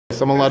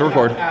I'm allowed to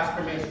record.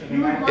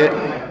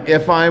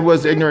 If I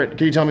was ignorant,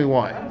 can you tell me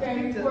why?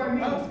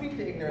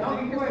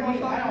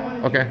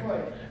 Okay.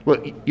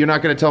 Well, you're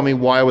not going to tell me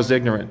why I was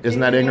ignorant.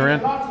 Isn't that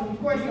ignorant?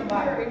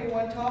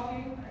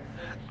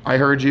 I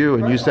heard you,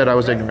 and you said I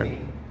was ignorant.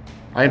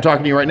 I am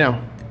talking to you right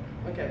now.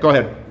 Go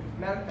ahead.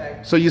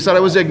 So you said I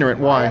was ignorant.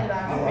 Why?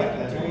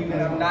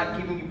 I'm not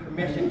giving you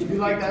permission to speak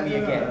to me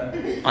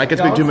again. I can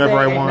speak to whomever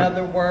I want. Don't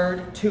say another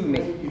word to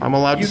me. I'm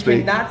allowed to speak.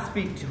 You cannot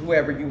speak to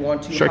whoever you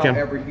want to,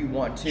 however you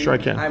want to. Sure I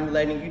can. I'm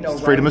letting you know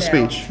right freedom of now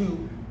speech.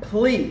 to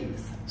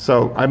please.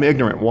 So I'm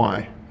ignorant.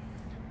 Why?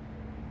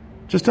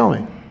 Just tell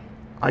me.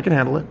 I can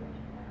handle it.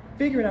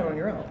 Figure it out on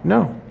your own.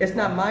 No. It's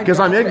not my job. Because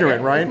I'm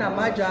ignorant, right? It's not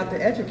my job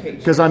to educate you.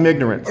 Because I'm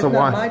ignorant. So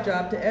why? It's not my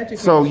job to educate you.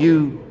 So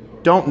you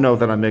don't know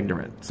that I'm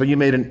ignorant. So you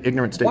made an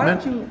ignorant statement?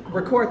 Why don't you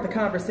record the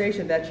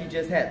conversation that you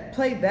just had?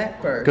 Play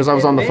that first. Because I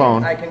was on the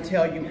phone. I can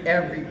tell you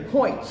every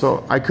point.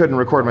 So I couldn't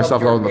record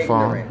myself on the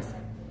phone.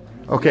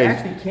 Okay. You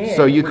actually can.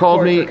 So you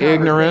called me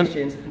ignorant.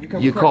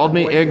 You called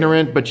me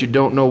ignorant, but you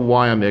don't know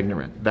why I'm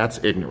ignorant. That's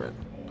ignorant.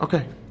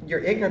 Okay. You're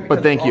ignorant.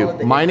 But thank you.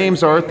 My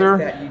name's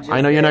Arthur.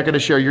 I know you're not going to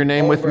share your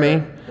name with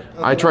me.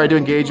 I tried to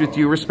engage with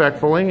you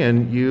respectfully,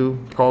 and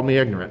you called me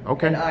ignorant.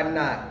 Okay. And I'm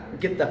not.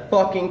 Get the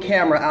fucking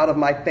camera out of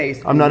my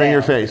face. I'm not in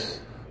your face.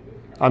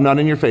 I'm not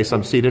in your face.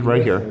 I'm seated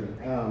right here.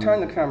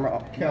 Turn the camera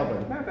off.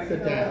 Kelvin,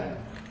 sit down.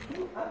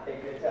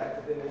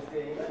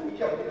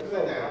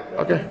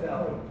 Okay.